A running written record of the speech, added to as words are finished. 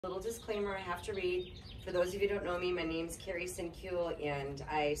Little disclaimer I have to read. For those of you who don't know me, my name's Kary Sinkule, and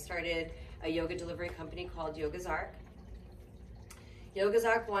I started a yoga delivery company called Yoga's Ark. Yoga's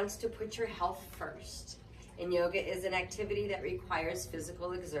Ark wants to put your health first, and yoga is an activity that requires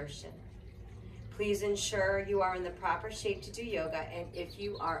physical exertion. Please ensure you are in the proper shape to do yoga, and if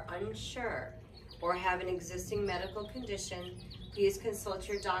you are unsure or have an existing medical condition, please consult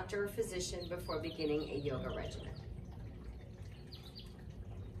your doctor or physician before beginning a yoga regimen.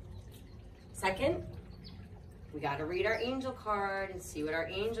 Second, we got to read our angel card and see what our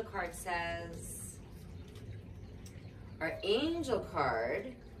angel card says. Our angel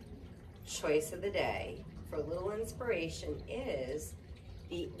card choice of the day for a little inspiration is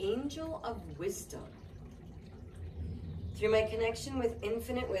the Angel of Wisdom. Through my connection with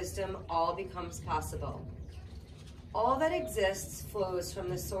infinite wisdom, all becomes possible. All that exists flows from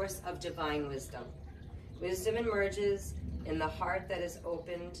the source of divine wisdom. Wisdom emerges in the heart that has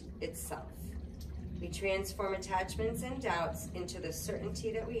opened itself. We transform attachments and doubts into the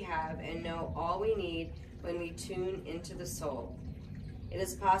certainty that we have and know all we need when we tune into the soul. It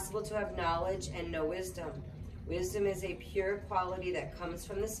is possible to have knowledge and know wisdom. Wisdom is a pure quality that comes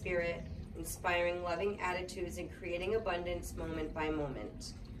from the spirit, inspiring loving attitudes and creating abundance moment by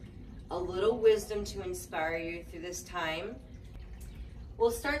moment. A little wisdom to inspire you through this time.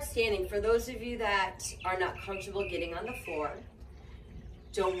 We'll start standing. For those of you that are not comfortable getting on the floor,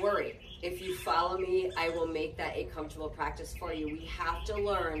 don't worry. If you follow me, I will make that a comfortable practice for you. We have to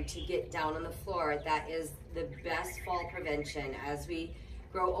learn to get down on the floor. That is the best fall prevention as we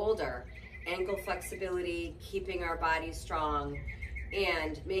grow older. Ankle flexibility, keeping our body strong,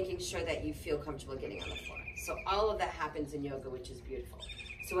 and making sure that you feel comfortable getting on the floor. So all of that happens in yoga, which is beautiful.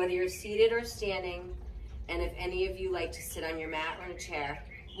 So whether you're seated or standing, and if any of you like to sit on your mat or in a chair,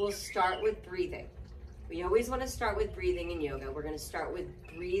 we'll start with breathing. We always want to start with breathing in yoga. We're going to start with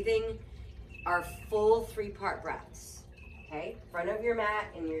breathing our full 3-part breaths. Okay? Front of your mat,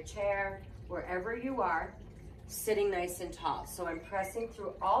 in your chair, wherever you are, sitting nice and tall. So I'm pressing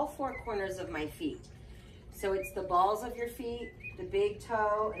through all 4 corners of my feet. So it's the balls of your feet, the big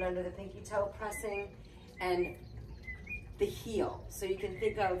toe, and under the pinky toe pressing, and the heel. So you can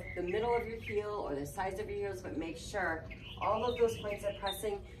think of the middle of your heel or the sides of your heels, but make sure all of those points are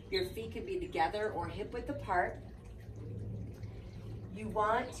pressing. Your feet could be together or hip width apart. You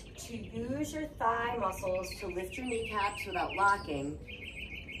want to use your thigh muscles to lift your kneecaps without locking.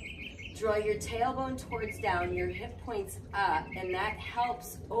 Draw your tailbone towards down, your hip points up, and that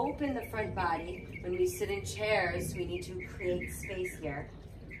helps open the front body. When we sit in chairs, we need to create space here.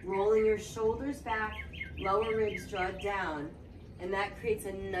 Rolling your shoulders back, lower ribs draw down, and that creates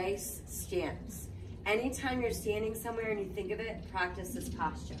a nice stance. Anytime you're standing somewhere and you think of it, practice this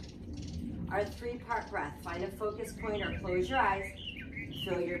posture. Our 3-part breath. Find a focus point or close your eyes.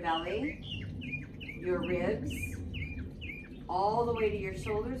 Fill your belly, your ribs, all the way to your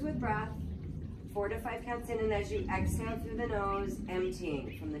shoulders with breath. 4 to 5 counts in, and as you exhale through the nose,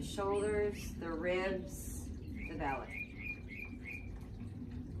 emptying from the shoulders, the ribs, the belly.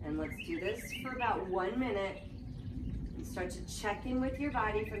 And let's do this for about 1 minute. And start to check in with your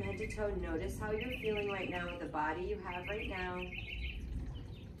body from head to toe. Notice how you're feeling right now with the body you have right now.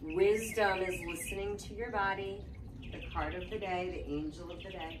 Wisdom is listening to your body. The card of the day, the angel of the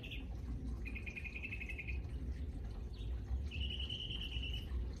day.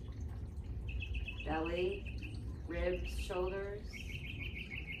 Belly, ribs, shoulders.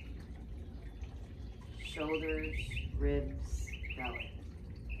 Shoulders, ribs, belly.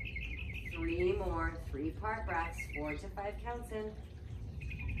 3 more 3-part breaths, 4 to 5 counts in.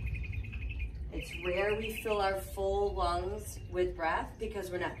 It's rare we fill our full lungs with breath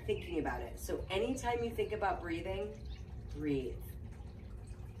because we're not thinking about it. So anytime you think about breathing, breathe.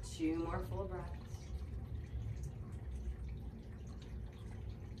 2 more full breaths.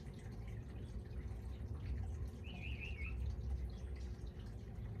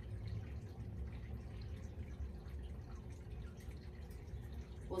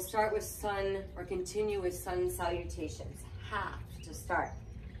 We'll start with sun, or continue with sun salutations. Half to start.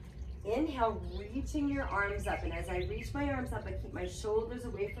 Inhale, reaching your arms up, and as I reach my arms up, I keep my shoulders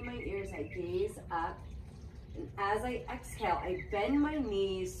away from my ears, I gaze up, and as I exhale, I bend my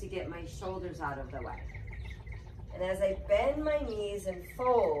knees to get my shoulders out of the way. And as I bend my knees and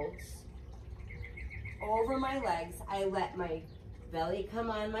fold over my legs, I let my belly come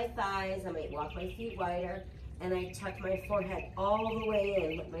on my thighs, I might walk my feet wider, and I tuck my forehead all the way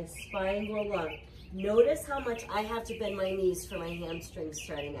in, let my spine go long. Notice how much I have to bend my knees for my hamstrings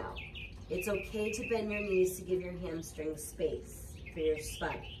starting out. It's okay to bend your knees to give your hamstrings space for your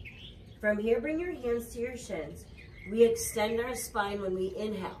spine. From here, bring your hands to your shins. We extend our spine when we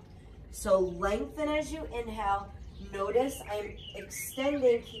inhale. So lengthen as you inhale. Notice I'm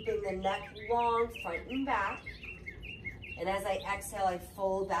extending, keeping the neck long, front and back. And as I exhale, I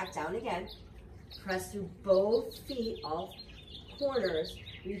fold back down again. Press through both feet, all corners.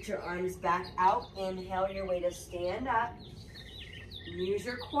 Reach your arms back out. Inhale your way to stand up. Use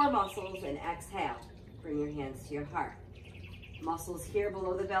your core muscles and exhale. Bring your hands to your heart. Muscles here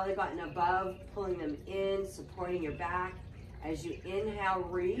below the belly button above, pulling them in, supporting your back. As you inhale,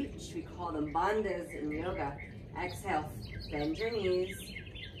 reach. We call them bandhas in yoga. Exhale, bend your knees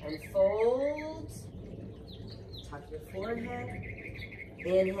and fold. Tuck your forehead.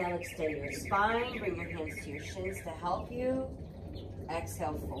 Inhale, extend your spine. Bring your hands to your shins to help you.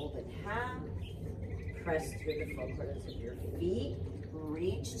 Exhale, fold in half. Press through the four corners of your feet.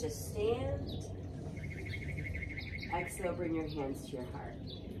 Reach to stand. Exhale, bring your hands to your heart.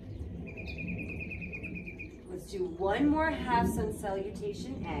 Let's do one more half sun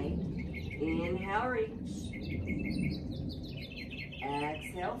salutation A. Inhale, reach.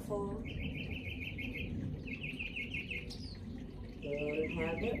 Exhale, fold.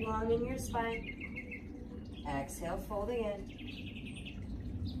 Inhale, get long in your spine. Exhale, fold again.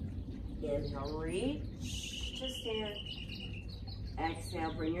 Inhale, reach to stand.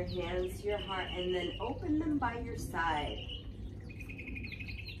 Exhale, bring your hands to your heart and then open them by your side.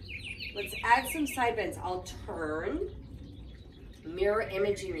 Let's add some side bends. I'll turn, mirror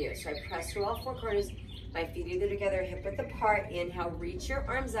imaging you. So I press through all four corners, my feet either together, hip width apart. Inhale, reach your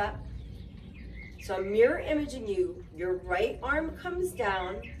arms up. So I'm mirror imaging you. Your right arm comes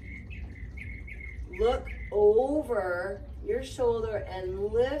down. Look over your shoulder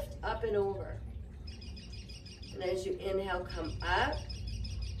and lift up and over. And as you inhale, come up.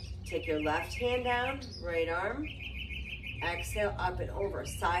 Take your left hand down, right arm. Exhale, up and over,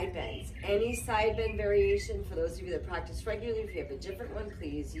 side bends. Any side bend variation, for those of you that practice regularly, if you have a different one,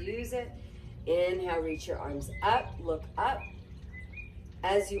 please use it. Inhale, reach your arms up, look up.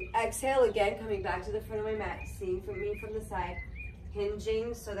 As you exhale, again, coming back to the front of my mat, seeing from me from the side,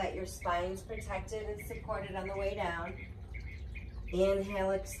 hinging so that your spine's protected and supported on the way down.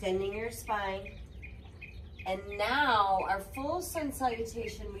 Inhale, extending your spine. And now, our full sun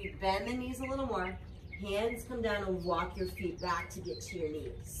salutation, we bend the knees a little more. Hands come down and walk your feet back to get to your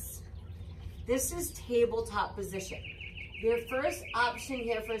knees. This is tabletop position. Your first option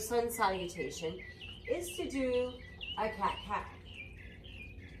here for sun salutation is to do a cat-cat.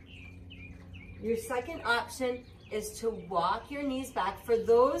 Your second option is to walk your knees back. For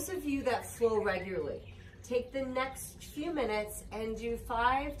those of you that flow regularly, take the next few minutes and do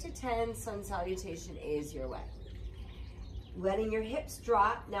 5 to 10 sun salutation A's your way. Letting your hips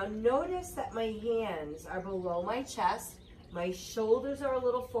drop. Now notice that my hands are below my chest. My shoulders are a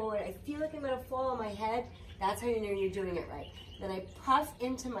little forward. I feel like I'm gonna fall on my head. That's how you know you're doing it right. Then I puff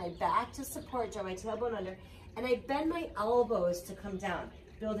into my back to support, draw my tailbone under, and I bend my elbows to come down,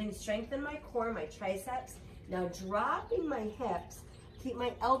 building strength in my core, my triceps. Now dropping my hips, keep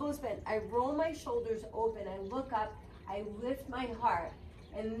my elbows bent. I roll my shoulders open. I look up. I lift my heart.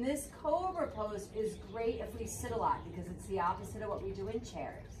 And this cobra pose is great if we sit a lot because it's the opposite of what we do in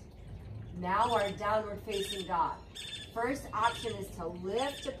chairs. Now our downward facing dog. First option is to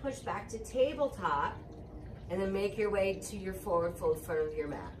lift to push back to tabletop and then make your way to your forward fold front of your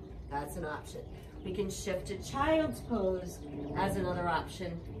mat. That's an option. We can shift to child's pose as another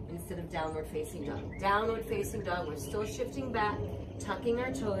option instead of downward facing dog. Downward facing dog, we're still shifting back, tucking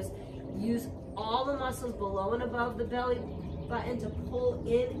our toes. Use all the muscles below and above the belly button to pull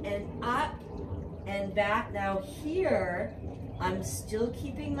in and up and back. Now here, I'm still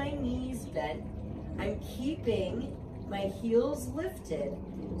keeping my knees bent. I'm keeping my heels lifted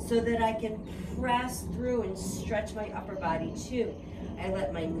so that I can press through and stretch my upper body too. I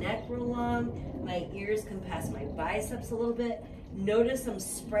let my neck roll long, my ears come past my biceps a little bit. Notice I'm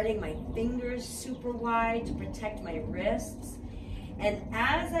spreading my fingers super wide to protect my wrists. And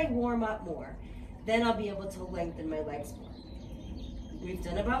as I warm up more, then I'll be able to lengthen my legs more. We've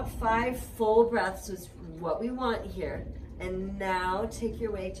done about 5 full breaths is what we want here. And now take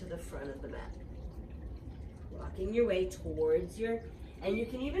your way to the front of the mat. Walking your way towards your, and you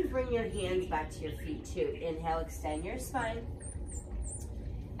can even bring your hands back to your feet too. Inhale, extend your spine.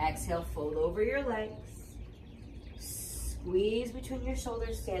 Exhale, fold over your legs. Squeeze between your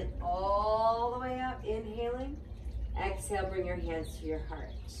shoulders, stand all the way up, inhaling. Exhale, bring your hands to your heart.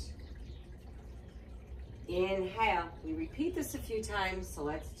 Inhale, we repeat this a few times, so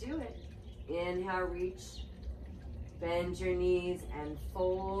let's do it. Inhale, reach, bend your knees and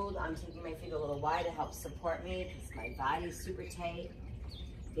fold. I'm taking my feet a little wide to help support me because my body's super tight.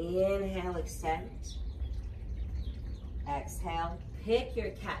 Inhale, extend. Exhale, pick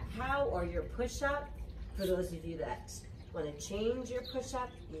your cat-cow or your push-up. For those of you that want to change your push-up,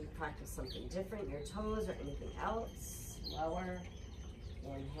 you practice something different, your toes or anything else. Lower.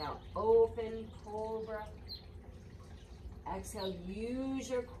 Inhale, open, cobra. Exhale, use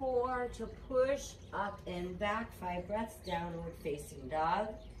your core to push up and back. 5 breaths, downward facing dog.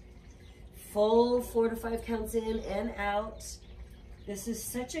 Full 4 to 5 counts in and out. This is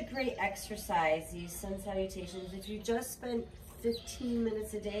such a great exercise, these sun salutations. If you just spend 15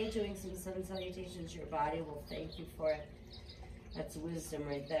 minutes a day doing some sun salutations, your body will thank you for it. That's wisdom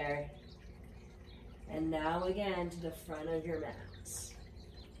right there. And now again to the front of your mat.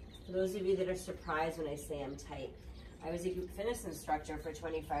 For those of you that are surprised when I say I'm tight, I was a group fitness instructor for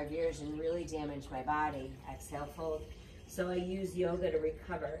 25 years and really damaged my body. Exhale, fold. So I use yoga to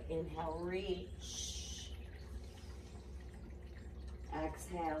recover. Inhale, reach.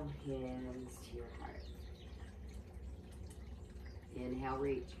 Exhale, hands to your heart. Inhale,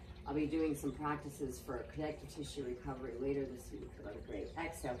 reach. I'll be doing some practices for connective tissue recovery later this week. What a great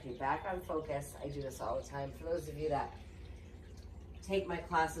exhale. Okay, back on focus. I do this all the time. For those of you that take my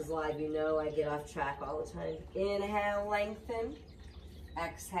classes live, you know I get off track all the time. Inhale, lengthen.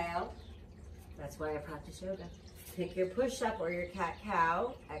 Exhale. That's why I practice yoga. Pick your push-up or your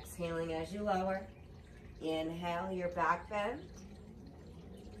cat-cow. Exhaling as you lower. Inhale, your back bend.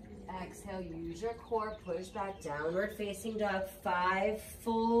 Exhale, use your core, push back, downward facing dog. 5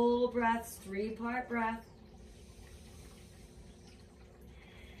 full breaths, 3-part breath.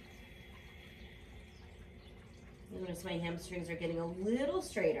 Notice my hamstrings are getting a little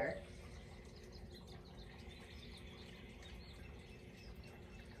straighter.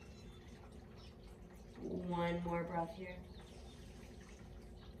 One more breath here.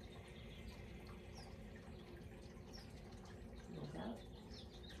 Look up.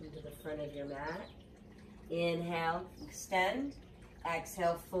 Into the front of your mat. Inhale, extend.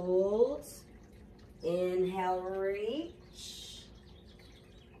 Exhale, fold. Inhale, reach.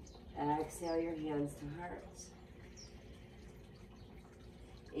 Exhale, your hands to heart.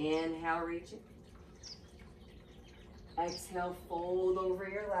 Inhale, reach it. Exhale, fold over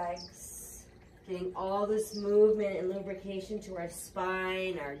your legs. Getting all this movement and lubrication to our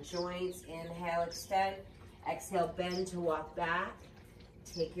spine, our joints. Inhale, extend. Exhale, bend to walk back.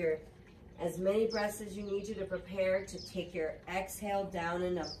 Take your as many breaths as you need to prepare to take your exhale down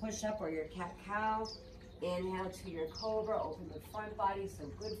in a push-up or your cat-cow. Inhale to your cobra, open the front body, so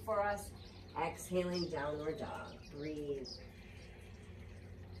good for us. Exhaling, downward dog. Breathe.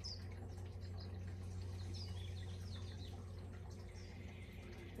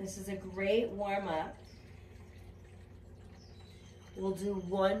 This is a great warm-up. We'll do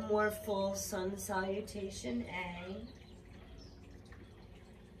one more full sun salutation, A.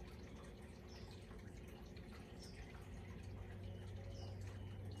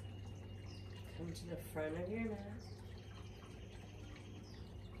 Come to the front of your mat.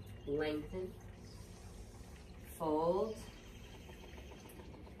 Lengthen. Fold.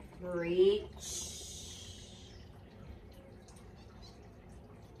 Reach.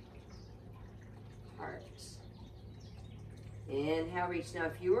 Heart. Inhale, reach. Now,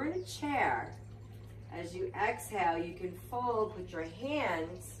 if you were in a chair, as you exhale, you can fold, put your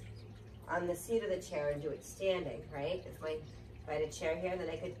hands on the seat of the chair and do it standing, right? If I had a chair here, then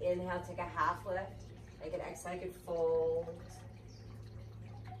I could inhale, take a half lift. I could exhale, I could fold.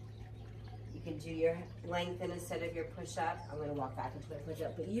 You can do your lengthen instead of your push-up. I'm gonna walk back into my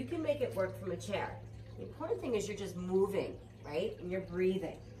push-up, but you can make it work from a chair. The important thing is you're just moving, right? And you're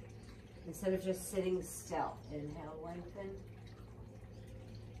breathing instead of just sitting still. Inhale, lengthen.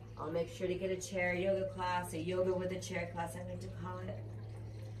 I'll make sure to get a chair yoga class, a yoga with a chair class, I like to call it,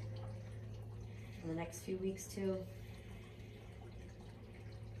 in the next few weeks too.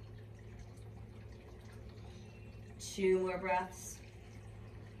 Two more breaths.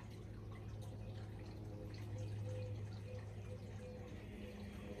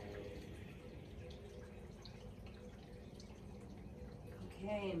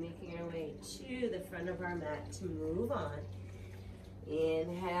 Okay, making our way to the front of our mat to move on.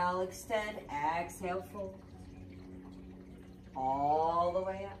 Inhale, extend. Exhale, fold. All the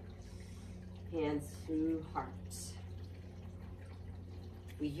way up. Hands to heart.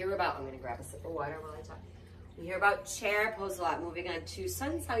 We hear about, I'm going to grab a sip of water while I talk. We hear about chair pose a lot. Moving on to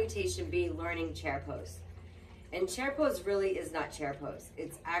sun salutation B, learning chair pose. And chair pose really is not chair pose.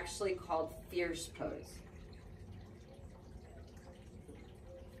 It's actually called fierce pose.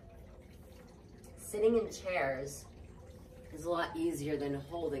 Sitting in chairs is a lot easier than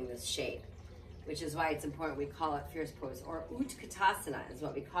holding this shape, which is why it's important we call it fierce pose, or Utkatasana is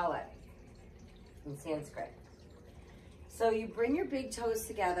what we call it in Sanskrit. So you bring your big toes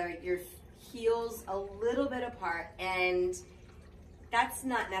together, your heels a little bit apart, and that's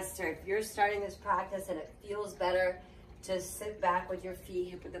not necessary. If you're starting this practice and it feels better to sit back with your feet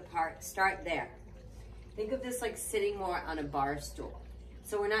hip width apart, start there. Think of this like sitting more on a bar stool.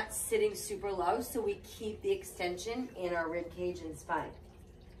 So we're not sitting super low, so we keep the extension in our rib cage and spine.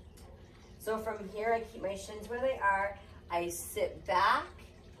 So from here, I keep my shins where they are. I sit back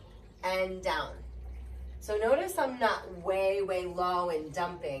and down. So notice I'm not way, way low and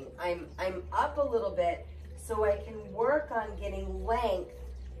dumping. I'm up a little bit so I can work on getting length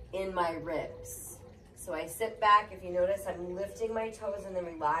in my ribs. So I sit back. If you notice, I'm lifting my toes and then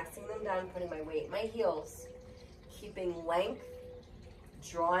relaxing them down, putting my weight in my heels, keeping length,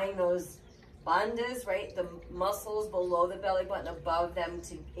 drawing those bandhas, right? The muscles below the belly button, above them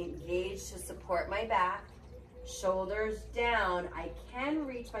to engage to support my back. Shoulders down. I can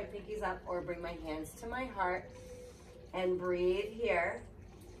reach my pinkies up or bring my hands to my heart and breathe here.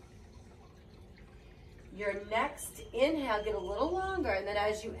 Your next inhale, get a little longer, and then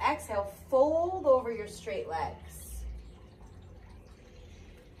as you exhale, fold over your straight legs.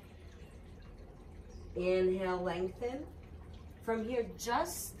 Inhale, lengthen. From here,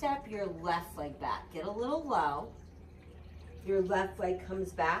 just step your left leg back. Get a little low. Your left leg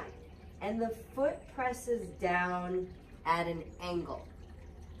comes back, and the foot presses down at an angle.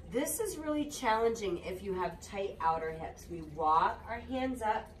 This is really challenging if you have tight outer hips. We walk our hands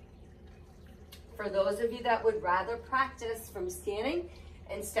up. For those of you that would rather practice from standing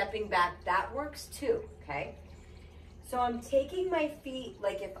and stepping back, that works too, okay? So I'm taking my feet,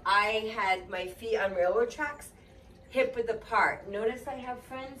 like if I had my feet on railroad tracks, hip width apart. Notice I have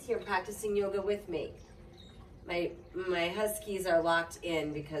friends here practicing yoga with me. My huskies are locked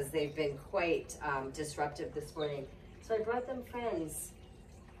in because they've been quite disruptive this morning. So I brought them friends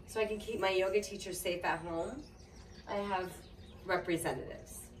so I can keep my yoga teacher safe at home. I have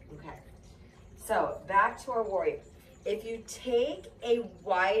representatives, okay? So back to our warrior. If you take a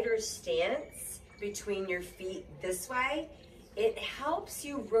wider stance between your feet this way, it helps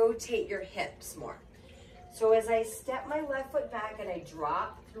you rotate your hips more. So as I step my left foot back and I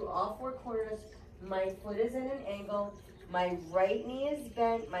drop through all four corners, my foot is in an angle, my right knee is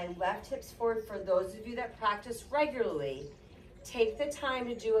bent, my left hip's forward. For those of you that practice regularly, take the time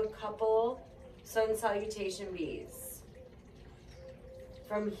to do a couple sun salutation V's.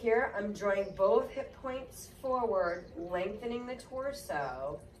 From here, I'm drawing both hip points forward, lengthening the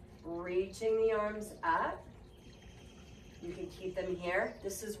torso, reaching the arms up. You can keep them here.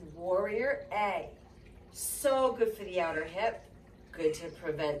 This is Warrior A. So good for the outer hip, good to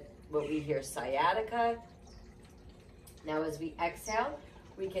prevent what we hear sciatica. Now as we exhale,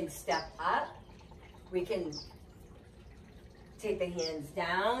 we can step up. We can take the hands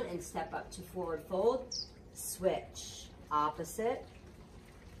down and step up to forward fold. Switch, opposite.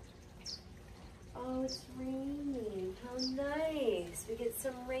 Oh, it's raining, how nice. We get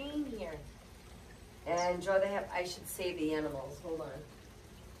some rain here. And draw the hip, I should save the animals, hold on.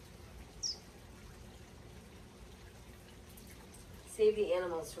 Save the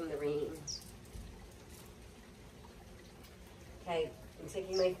animals from the rain. Okay, I'm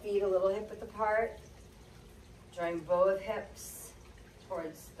taking my feet a little hip width apart, drawing both hips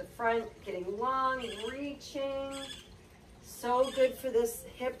towards the front, getting long, reaching. So good for this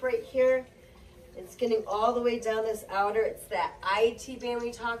hip right here. It's getting all the way down this outer. It's that IT band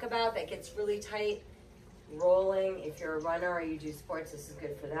we talk about that gets really tight. Rolling, if you're a runner or you do sports, this is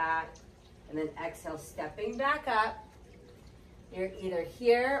good for that. And then exhale, stepping back up. You're either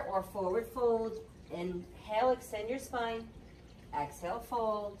here or forward fold. Inhale, extend your spine. Exhale,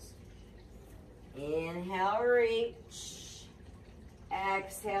 fold. Inhale, reach.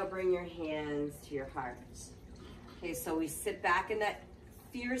 Exhale, bring your hands to your heart. Okay, so we sit back in that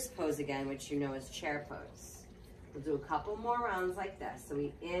fierce pose again, which you know is chair pose. We'll do a couple more rounds like this. So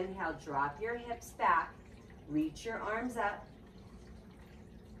we inhale, drop your hips back, reach your arms up.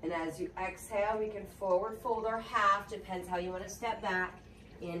 And as you exhale, we can forward fold or half, depends how you want to step back.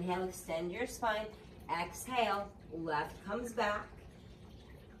 Inhale, extend your spine. Exhale, left comes back.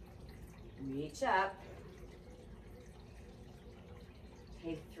 Reach up.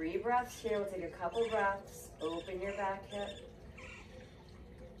 Take 3 breaths here. We'll take a couple breaths. Open your back hip.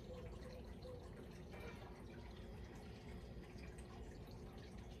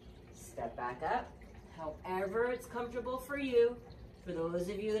 Step back up. However it's comfortable for you. For those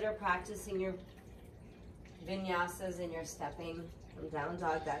of you that are practicing your vinyasas and you're stepping from down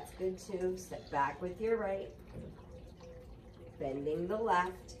dog, that's good too. Step back with your right. Bending the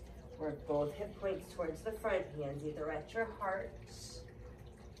left. Work both hip points towards the front. Hands either at your heart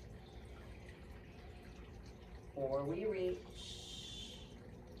before we reach.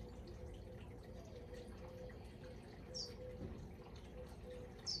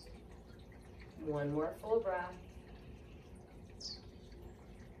 One more full breath.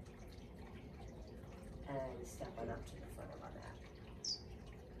 And step on up to the front of our mat.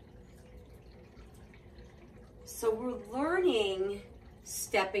 So we're learning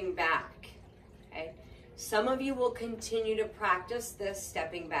stepping back, okay? Some of you will continue to practice this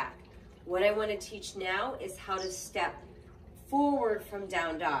stepping back. What I want to teach now is how to step forward from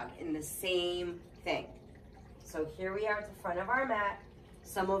down dog in the same thing. So here we are at the front of our mat.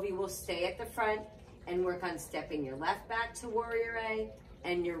 Some of you will stay at the front and work on stepping your left back to warrior A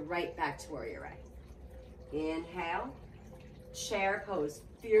and your right back to warrior A. Inhale, chair pose,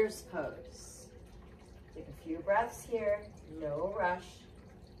 fierce pose. Take a few breaths here, no rush.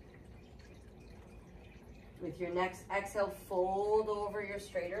 With your next exhale, fold over your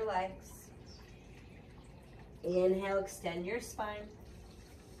straighter legs. Inhale, extend your spine.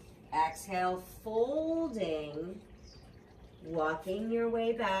 Exhale, folding, walking your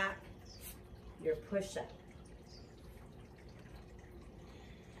way back, your push-up.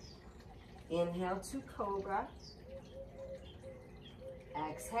 Inhale to cobra.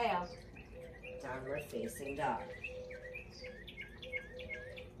 Exhale, downward facing dog.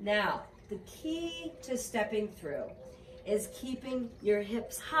 Now, the key to stepping through is keeping your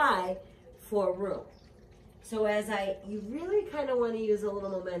hips high for room. So you really kind of want to use a little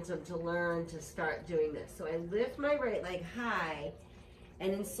momentum to learn to start doing this. So I lift my right leg high,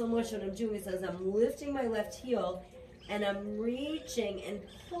 and in slow motion what I'm doing is as I'm lifting my left heel, and I'm reaching and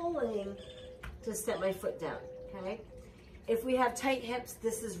pulling to step my foot down, okay? If we have tight hips,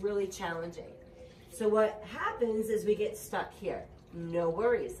 this is really challenging. So what happens is we get stuck here. No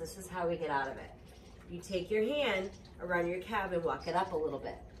worries, this is how we get out of it. You take your hand around your calf and walk it up a little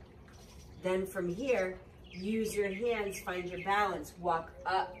bit. Then from here, use your hands, find your balance, walk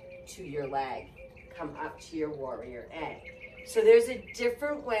up to your leg, come up to your warrior A. So there's a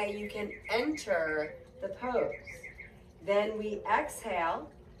different way you can enter the pose. Then we exhale,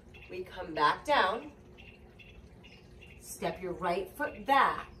 we come back down, step your right foot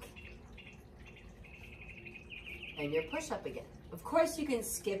back, and your push-up again. Of course, you can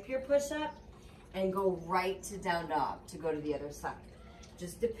skip your push-up and go right to down dog to go to the other side.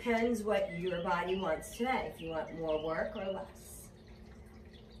 Just depends what your body wants today, if you want more work or less.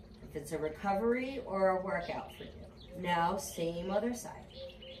 If it's a recovery or a workout for you. Now, same other side.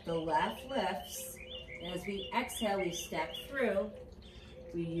 The left lifts. As we exhale, we step through.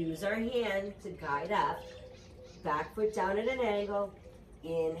 We use our hand to guide up. Back foot down at an angle.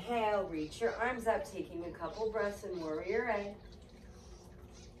 Inhale, reach your arms up, taking a couple breaths in warrior A.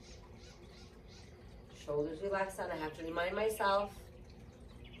 Shoulders relax down. I have to remind myself.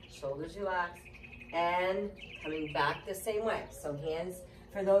 Shoulders relax. And coming back the same way. So hands,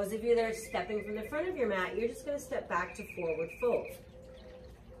 for those of you that are stepping from the front of your mat, you're just going to step back to forward fold.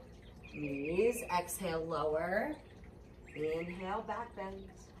 Knees, exhale, lower. Inhale, back bend.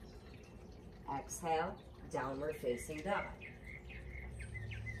 Exhale, downward facing dog.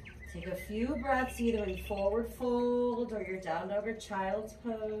 Take a few breaths either in forward fold or your down dog or child's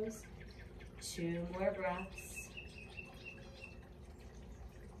pose. 2 more breaths.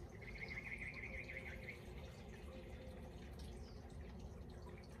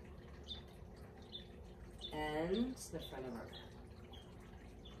 And the front of our mat.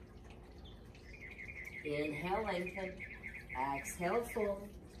 Inhale, lengthen. Exhale, fold.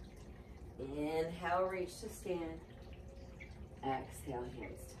 Inhale, reach to stand. Exhale,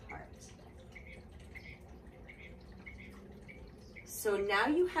 hands to heart. So now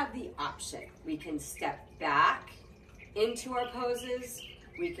you have the option. We can step back into our poses.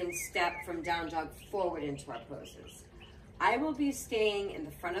 We can step from down dog forward into our poses. I will be staying in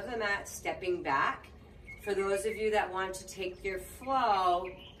the front of the mat, stepping back. For those of you that want to take your flow,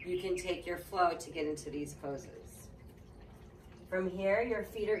 you can take your flow to get into these poses. From here, your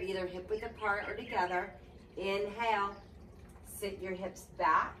feet are either hip width apart or together. Inhale, sit your hips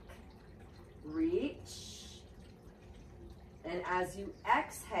back, reach. And as you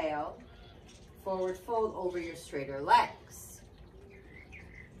exhale, forward fold over your straighter legs.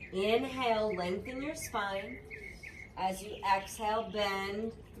 Inhale, lengthen your spine. As you exhale,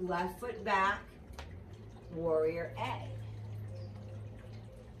 bend, left foot back, warrior A.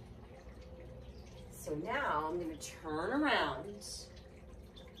 So now I'm going to turn around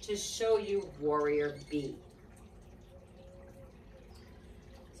to show you warrior B.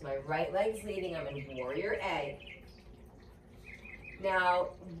 So my right leg's leading, I'm in warrior A. Now,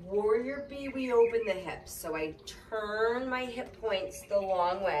 warrior B, we open the hips. So I turn my hip points the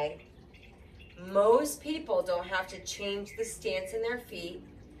long way. Most people don't have to change the stance in their feet.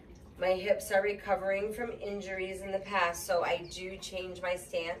 My hips are recovering from injuries in the past, so I do change my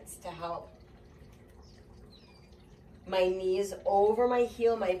stance to help. My knee is over my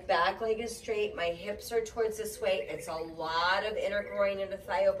heel, my back leg is straight, my hips are towards this way. It's a lot of inner groin into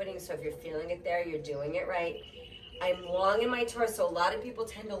thigh opening, so if you're feeling it there, you're doing it right. I'm long in my torso. A lot of people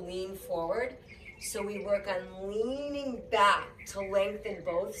tend to lean forward, so we work on leaning back to lengthen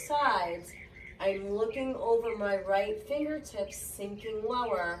both sides. I'm looking over my right fingertips, sinking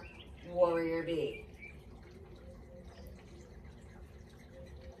lower, warrior B.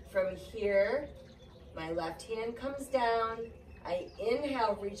 From here, my left hand comes down. I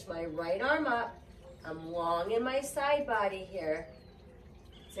inhale, reach my right arm up. I'm long in my side body here.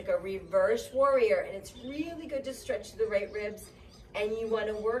 It's like a reverse warrior, and it's really good to stretch the right ribs. And you want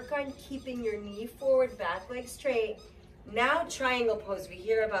to work on keeping your knee forward, back leg straight. Now triangle pose. We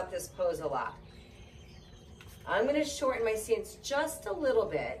hear about this pose a lot. I'm going to shorten my stance just a little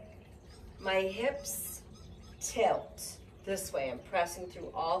bit. My hips tilt this way. I'm pressing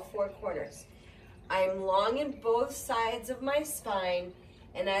through all four corners. I'm long in both sides of my spine,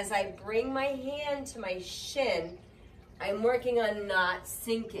 and as I bring my hand to my shin, I'm working on not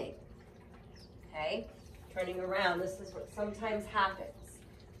sinking, okay? Turning around, this is what sometimes happens.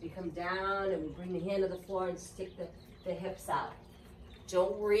 We come down and we bring the hand to the floor and stick the hips out.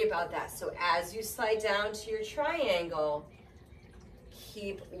 Don't worry about that. So as you slide down to your triangle,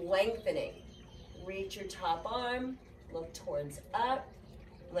 keep lengthening. Reach your top arm, look towards up.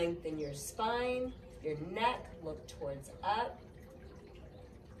 Lengthen your spine, your neck, look towards up.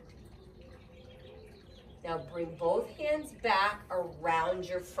 Now bring both hands back around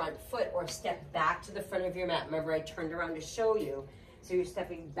your front foot, or step back to the front of your mat. Remember, I turned around to show you, so you're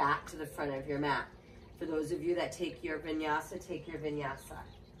stepping back to the front of your mat. For those of you that take your vinyasa, take your vinyasa.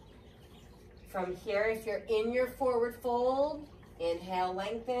 From here, if you're in your forward fold, inhale,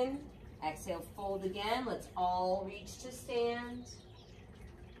 lengthen. Exhale, fold again. Let's all reach to stand.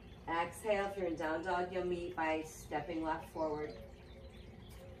 Exhale, if you're in down dog, you'll meet by stepping left forward.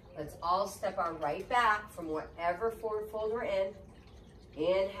 Let's all step our right back from whatever forward fold we're in.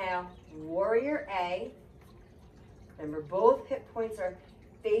 Inhale, warrior A. Remember, both hip points are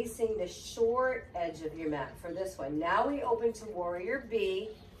facing the short edge of your mat for this one. Now we open to warrior B.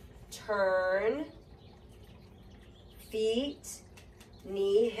 Turn, feet,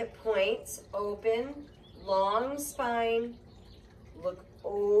 knee, hip points, open, long spine. Look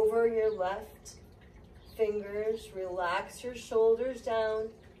over your left fingers, relax your shoulders down.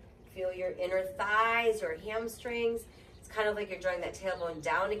 Feel your inner thighs or hamstrings. It's kind of like you're drawing that tailbone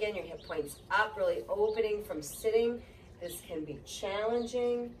down again, your hip points up, really opening from sitting. This can be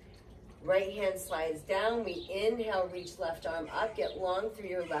challenging. Right hand slides down. We inhale, reach left arm up, get long through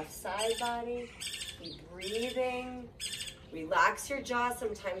your left side body. Keep breathing. Relax your jaw.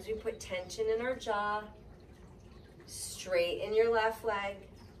 Sometimes we put tension in our jaw. Straighten your left leg.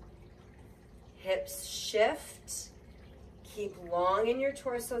 Hips shift. Keep long in your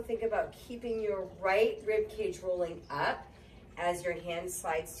torso. Think about keeping your right rib cage rolling up as your hand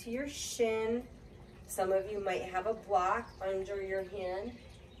slides to your shin. Some of you might have a block under your hand.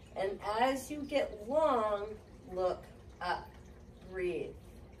 And as you get long, look up. Breathe.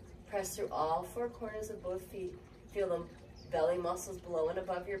 Press through all four corners of both feet. Feel the belly muscles below and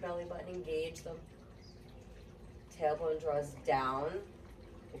above your belly button. Engage them. Tailbone draws down,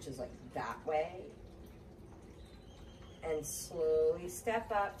 which is like that way. And slowly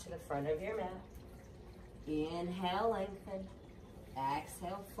step up to the front of your mat. Inhale, lengthen.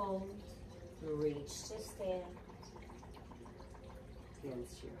 Exhale, fold. Reach to stand.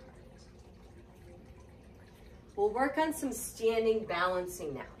 Against your heart. We'll work on some standing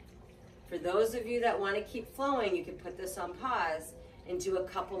balancing now. For those of you that want to keep flowing, you can put this on pause and do a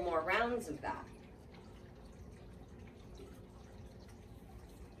couple more rounds of that.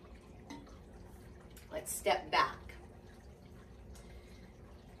 Let's step back.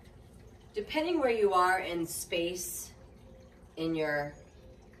 Depending where you are in space, in your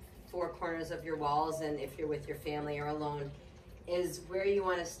four corners of your walls, and if you're with your family or alone, is where you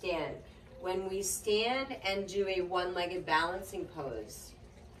want to stand. When we stand and do a one-legged balancing pose,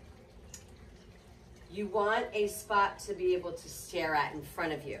 you want a spot to be able to stare at in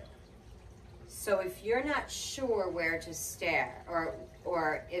front of you. So if you're not sure where to stare,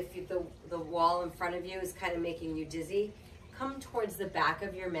 or if the wall in front of you is kind of making you dizzy, come towards the back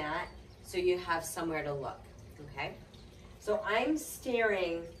of your mat so you have somewhere to look, okay? So I'm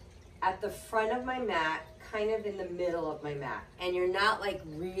staring at the front of my mat, kind of in the middle of my mat, and you're not like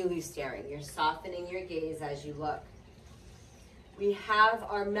really staring. You're softening your gaze as you look. We have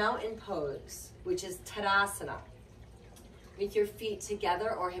our mountain pose, which is Tadasana, with your feet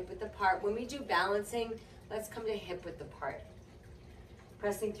together or hip width apart. When we do balancing, let's come to hip width apart.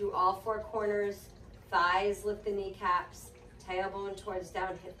 Pressing through all four corners, thighs lift the kneecaps, tailbone towards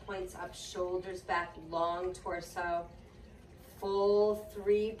down, hip points up, shoulders back, long torso. Full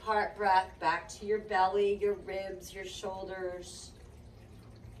 3-part breath back to your belly, your ribs, your shoulders.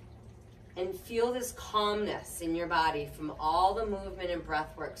 And feel this calmness in your body from all the movement and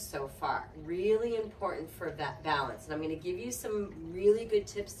breath work so far. Really important for that balance. And I'm going to give you some really good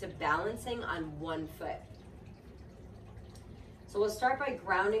tips to balancing on one foot. So we'll start by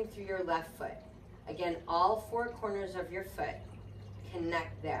grounding through your left foot. Again, all four corners of your foot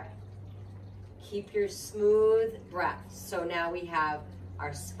connect there. Keep your smooth breath. So now we have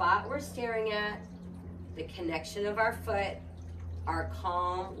our spot we're staring at, the connection of our foot, our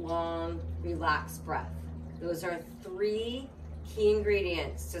calm, long, relaxed breath. Those are 3 key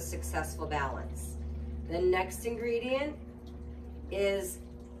ingredients to successful balance. The next ingredient is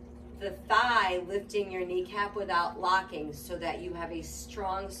the thigh lifting your kneecap without locking so that you have a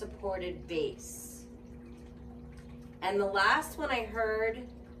strong supported base. And the last one I heard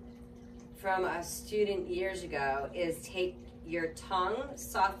from a student years ago is take your tongue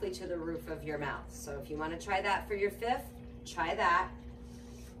softly to the roof of your mouth. So if you want to try that for your 5th, try that.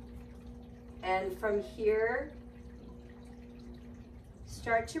 And from here,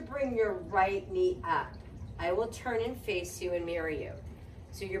 start to bring your right knee up. I will turn and face you and mirror you.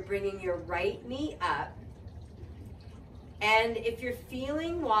 So you're bringing your right knee up. And if you're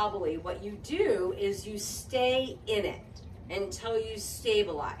feeling wobbly, what you do is you stay in it until you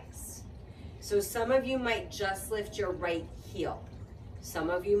stabilize. So some of you might just lift your right heel.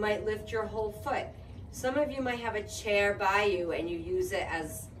 Some of you might lift your whole foot. Some of you might have a chair by you and you use it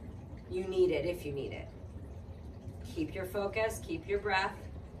as you need it, if you need it. Keep your focus, keep your breath.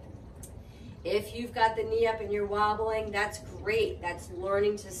 If you've got the knee up and you're wobbling, that's great. That's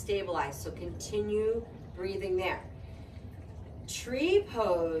learning to stabilize. So continue breathing there. Tree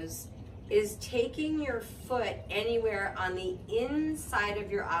pose is taking your foot anywhere on the inside of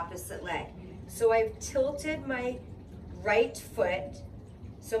your opposite leg. So I've tilted my right foot,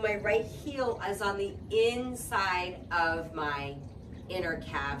 so my right heel is on the inside of my inner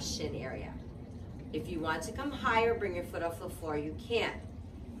calf shin area. If you want to come higher, bring your foot off the floor, you can.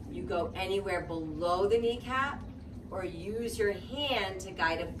 You go anywhere below the kneecap or use your hand to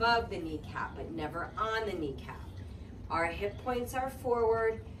guide above the kneecap, but never on the kneecap. Our hip points are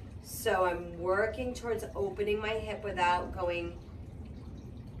forward, so I'm working towards opening my hip without going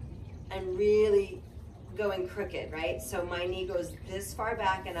and really going crooked, right? So my knee goes this far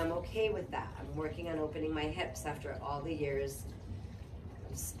back and I'm okay with that. I'm working on opening my hips after all the years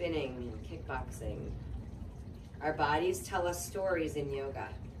of spinning and kickboxing. Our bodies tell us stories in yoga.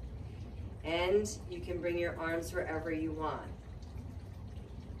 And you can bring your arms wherever you want.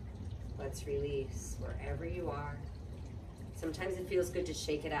 Let's release wherever you are. Sometimes it feels good to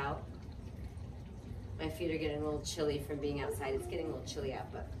shake it out. My feet are getting a little chilly from being outside. It's getting a little chilly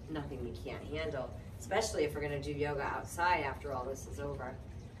out, but nothing we can't handle, especially if we're gonna do yoga outside after all this is over.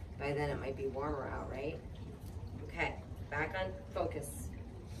 By then it might be warmer out, right? Okay, back on focus.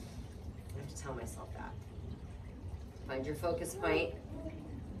 I have to tell myself that. Find your focus point.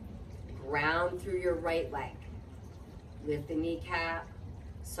 Ground through your right leg. Lift the kneecap,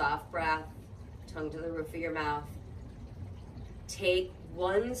 soft breath, tongue to the roof of your mouth. Take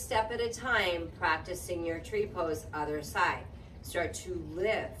one step at a time, practicing your tree pose, other side. Start to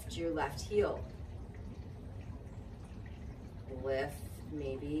lift your left heel. Lift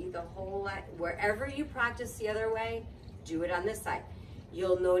maybe the whole leg. Wherever you practice the other way, do it on this side.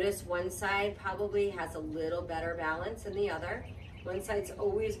 You'll notice one side probably has a little better balance than the other. One side's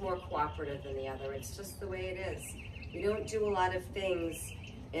always more cooperative than the other. It's just the way it is. We don't do a lot of things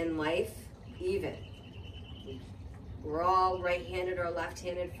in life even. We're all right-handed or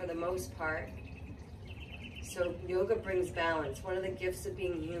left-handed for the most part. So yoga brings balance. One of the gifts of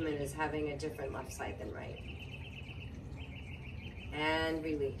being human is having a different left side than right. And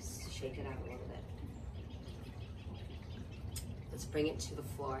release. Shake it out a little bit. Let's bring it to the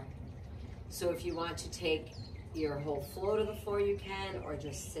floor. So if you want to take your whole flow to the floor, you can, or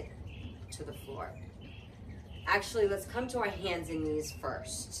just sit to the floor. Actually, let's come to our hands and knees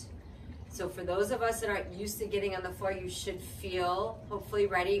first. So for those of us that aren't used to getting on the floor, you should feel hopefully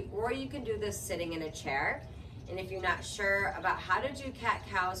ready, or you can do this sitting in a chair. And if you're not sure about how to do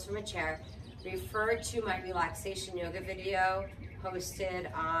cat-cows from a chair, refer to my relaxation yoga video posted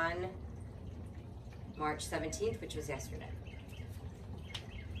on March 17th, which was yesterday.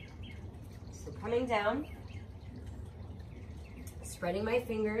 So coming down, Spreading my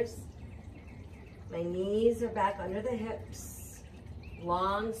fingers. My knees are back under the hips.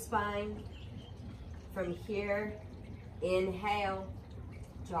 Long spine. From here, inhale.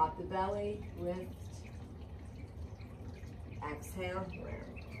 Drop the belly, lift. Exhale,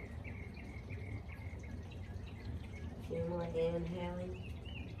 round. A few more, inhaling.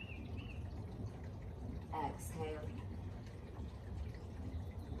 Exhale.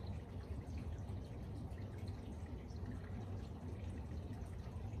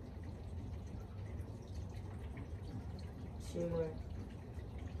 Two more.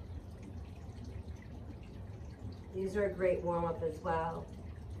 These are a great warm-up as well.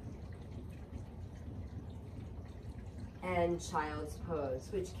 And child's pose,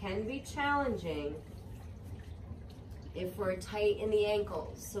 which can be challenging if we're tight in the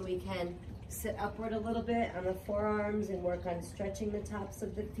ankles. So we can sit upward a little bit on the forearms and work on stretching the tops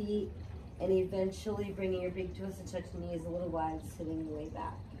of the feet and eventually bringing your big toes to touch the knees a little wide, sitting way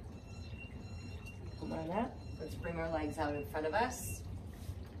back. Come on up. Let's bring our legs out in front of us.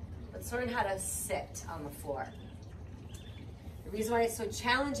 Let's learn how to sit on the floor. The reason why it's so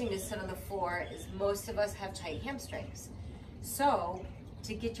challenging to sit on the floor is most of us have tight hamstrings. So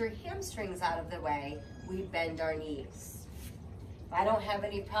to get your hamstrings out of the way, we bend our knees. If I don't have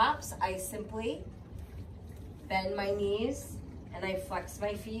any props, I simply bend my knees and I flex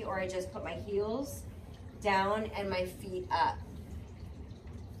my feet, or I just put my heels down and my feet up.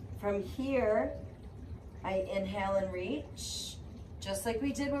 From here, I inhale and reach, just like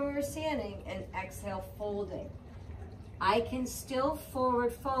we did when we were standing, and exhale, folding. I can still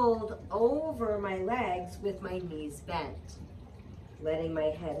forward fold over my legs with my knees bent. Letting my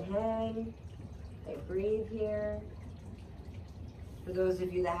head hang. I breathe here. For those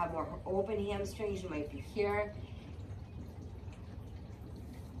of you that have more open hamstrings, you might be here.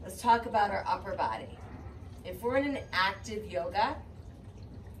 Let's talk about our upper body. If we're in an active yoga,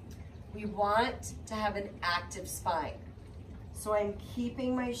 we want to have an active spine. So I'm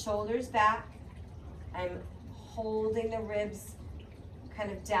keeping my shoulders back. I'm holding the ribs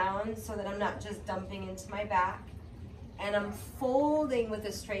kind of down so that I'm not just dumping into my back. And I'm folding with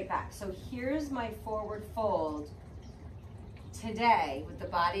a straight back. So here's my forward fold today, with the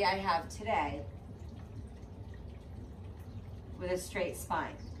body I have today, with a straight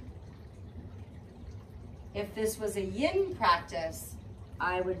spine. If this was a yin practice,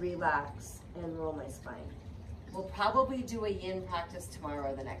 I would relax and roll my spine. We'll probably do a yin practice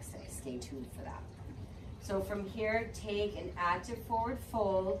tomorrow or the next day. Stay tuned for that. So from here, take an active forward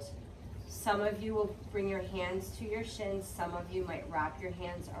fold. Some of you will bring your hands to your shins. Some of you might wrap your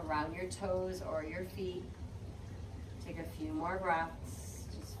hands around your toes or your feet. Take a few more breaths,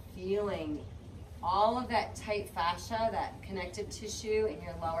 just feeling all of that tight fascia, that connective tissue in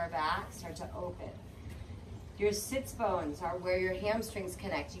your lower back start to open. Your sits bones are where your hamstrings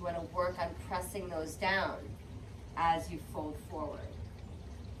connect. You want to work on pressing those down as you fold forward.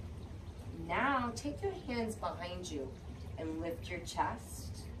 Now, take your hands behind you and lift your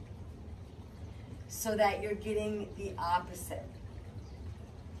chest so that you're getting the opposite.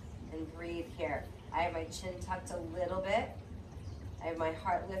 And breathe here. I have my chin tucked a little bit. I have my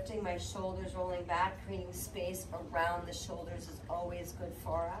heart lifting, my shoulders rolling back. Creating space around the shoulders is always good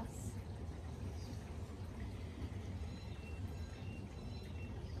for us.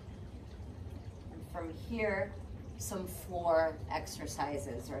 And from here, some floor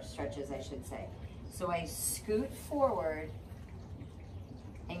exercises, or stretches, I should say. So I scoot forward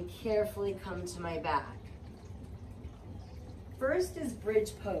and carefully come to my back. First is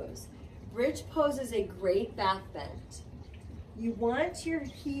bridge pose. Bridge pose is a great back bend. You want your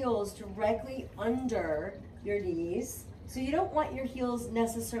heels directly under your knees, so you don't want your heels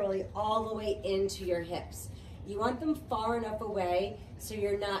necessarily all the way into your hips. You want them far enough away so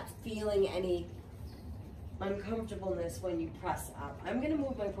you're not feeling any uncomfortableness when you press up. I'm gonna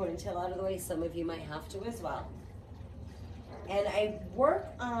move my ponytail out of the way. Some of you might have to as well. And I work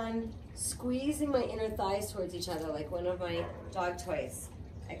on squeezing my inner thighs towards each other like one of my dog toys.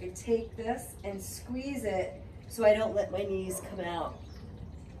 I could take this and squeeze it so I don't let my knees come out.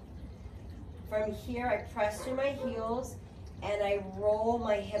 From here, I press through my heels and I roll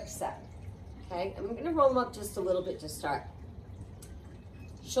my hips up. Okay, I'm gonna roll them up just a little bit to start.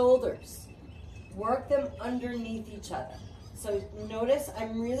 Shoulders. Work them underneath each other. So notice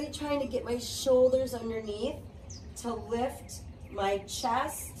I'm really trying to get my shoulders underneath to lift my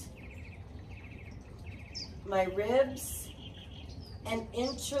chest, my ribs, and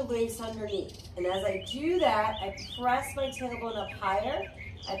interlace underneath. And as I do that, I press my tailbone up higher.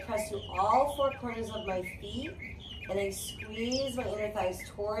 I press through all four corners of my feet, and I squeeze my inner thighs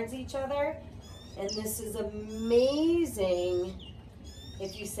towards each other. And this is amazing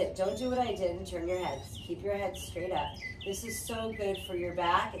If you sit, don't do what I did and turn your heads. Keep your head straight up. This is so good for your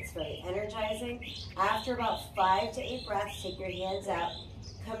back. It's very energizing. After about 5 to 8 breaths, take your hands out.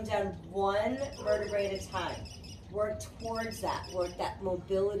 Come down one vertebrae at a time. Work towards that. Work that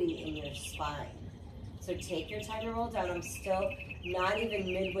mobility in your spine. So take your time to roll down. I'm still not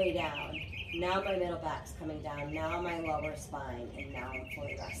even midway down. Now my middle back's coming down. Now my lower spine. And now I'm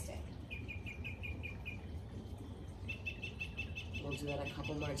fully resting. We'll do that a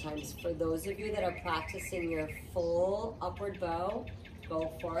couple more times. For those of you that are practicing your full upward bow,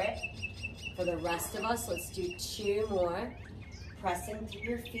 go for it. For the rest of us, let's do 2 more. Pressing through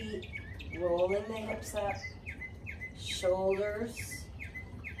your feet, rolling the hips up, shoulders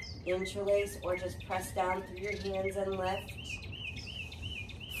interlace, or just press down through your hands and lift.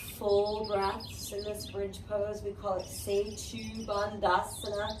 Full breaths in this bridge pose. We call it Setu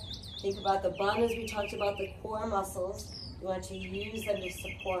Bandhasana. Think about the bandhas. We talked about the core muscles. You want to use them to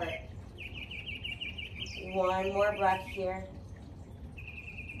support. One more breath here.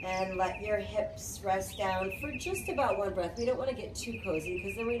 And let your hips rest down for just about 1 breath. We don't want to get too cozy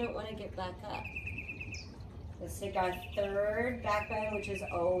because then we don't want to get back up. Let's take our 3rd back bend, which is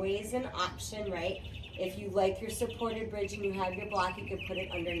always an option, right? If you like your supported bridge and you have your block, you can put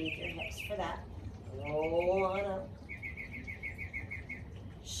it underneath your hips for that. Roll on up.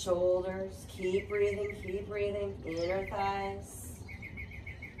 Shoulders, keep breathing, inner thighs.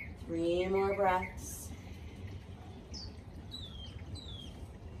 3 more breaths.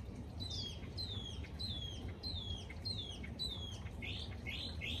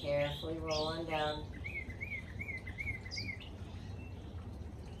 Carefully roll on down.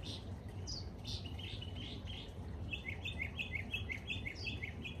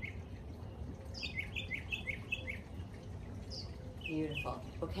 Beautiful.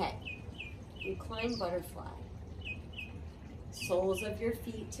 Okay. Recline butterfly. Soles of your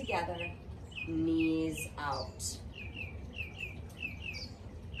feet together, knees out.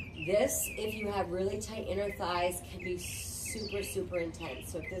 This, if you have really tight inner thighs, can be super, super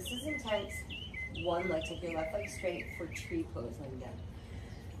intense. So if this is intense, one leg, take your left leg straight for tree pose. Let me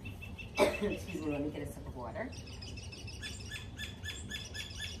get, excuse me, let me get a sip of water.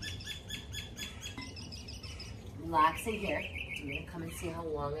 Relaxing here. I'm gonna come and see how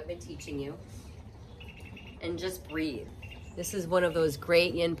long I've been teaching you. And just breathe. This is one of those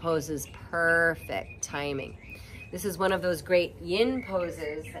great yin poses, perfect timing. This is one of those great yin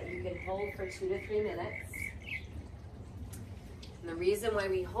poses that you can hold for 2 to 3 minutes. And the reason why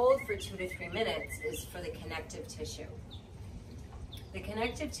we hold for 2 to 3 minutes is for the connective tissue. The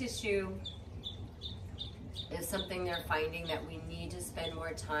connective tissue is something they're finding that we need to spend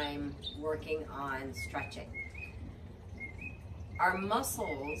more time working on stretching. Our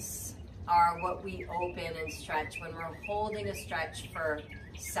muscles are what we open and stretch when we're holding a stretch for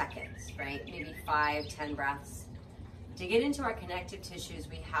seconds, right? Maybe 5, 10 breaths. To get into our connective tissues,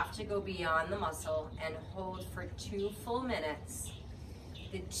 we have to go beyond the muscle and hold for 2 full minutes.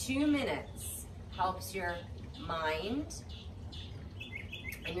 The 2 minutes helps your mind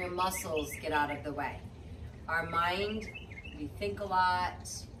and your muscles get out of the way. Our mind, we think a lot.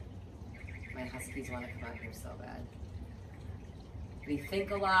 My huskies want to come out here so bad. We think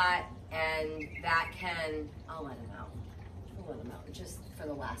a lot, and that can, I'll let them out. I'll let them out just for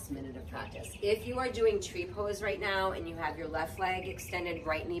the last minute of practice. If you are doing tree pose right now and you have your left leg extended,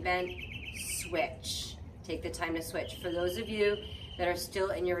 right knee bent, switch. Take the time to switch. For those of you that are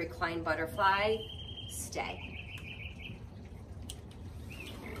still in your reclined butterfly, stay.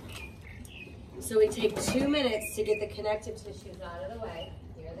 So we take 2 minutes to get the connective tissues out of the way.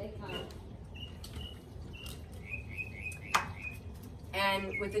 Here they come.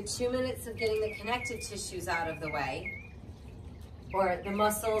 And with the 2 minutes of getting the connective tissues out of the way, or the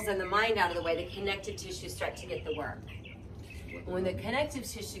muscles and the mind out of the way, the connective tissues start to get the work. When the connective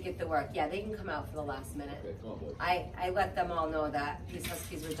tissue get the work, yeah, they can come out for the last minute. I let them all know that these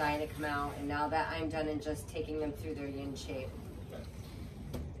huskies were dying to come out, and now that I'm done and just taking them through their yin shape.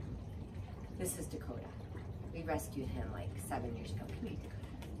 This is Dakota. We rescued him like 7 years ago. Come here, Dakota.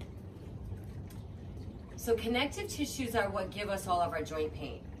 So connective tissues are what give us all of our joint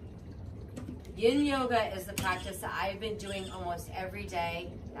pain. Yin yoga is the practice that I've been doing almost every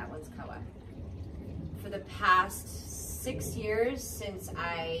day. That one's Koa. For the past 6 years, since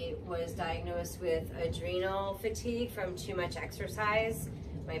I was diagnosed with adrenal fatigue from too much exercise.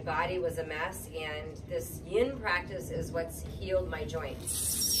 My body was a mess, and this yin practice is what's healed my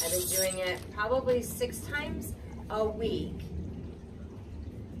joints. I've been doing it probably 6 times a week.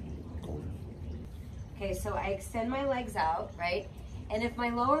 Okay, so I extend my legs out, right? And if my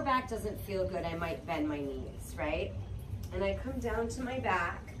lower back doesn't feel good, I might bend my knees, right? And I come down to my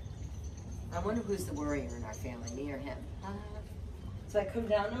back. I wonder who's the worrier in our family, me or him. So I come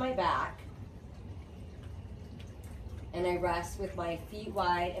down to my back, and I rest with my feet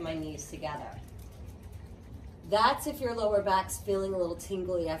wide and my knees together. That's if your lower back's feeling a little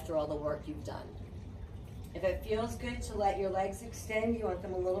tingly after all the work you've done. If it feels good to let your legs extend, you want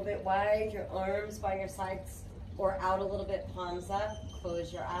them a little bit wide, your arms by your sides or out a little bit, palms up,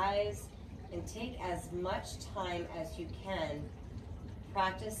 close your eyes, and take as much time as you can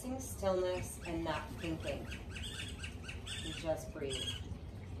practicing stillness and not thinking. And just breathe.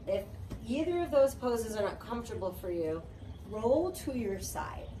 If either of those poses are not comfortable for you, roll to your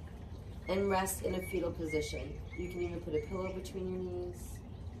side and rest in a fetal position. You can even put a pillow between your knees.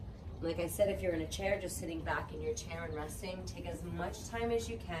 Like I said, if you're in a chair, just sitting back in your chair and resting, take as much time as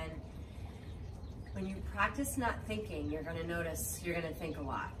you can. When you practice not thinking, you're gonna notice you're gonna think a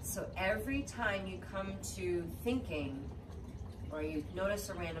lot. So every time you come to thinking, or you notice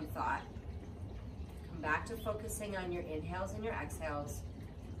a random thought, come back to focusing on your inhales and your exhales.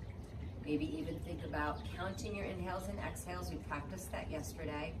 Maybe even think about counting your inhales and exhales. We practiced that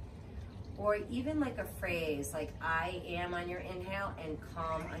yesterday. Or even like a phrase like I am on your inhale and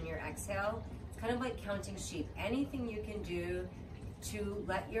calm on your exhale. It's kind of like counting sheep. Anything you can do to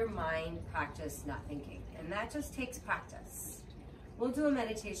let your mind practice not thinking. And that just takes practice. We'll do a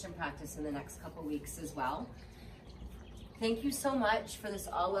meditation practice in the next couple weeks as well. Thank you so much for this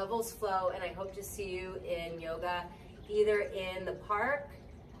all levels flow, and I hope to see you in yoga either in the park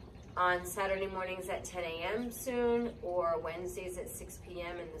on Saturday mornings at 10 a.m. soon, or Wednesdays at 6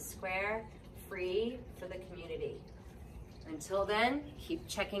 p.m. in the square, free for the community. Until then, keep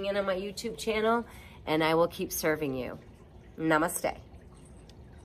checking in on my YouTube channel, and I will keep serving you. Namaste.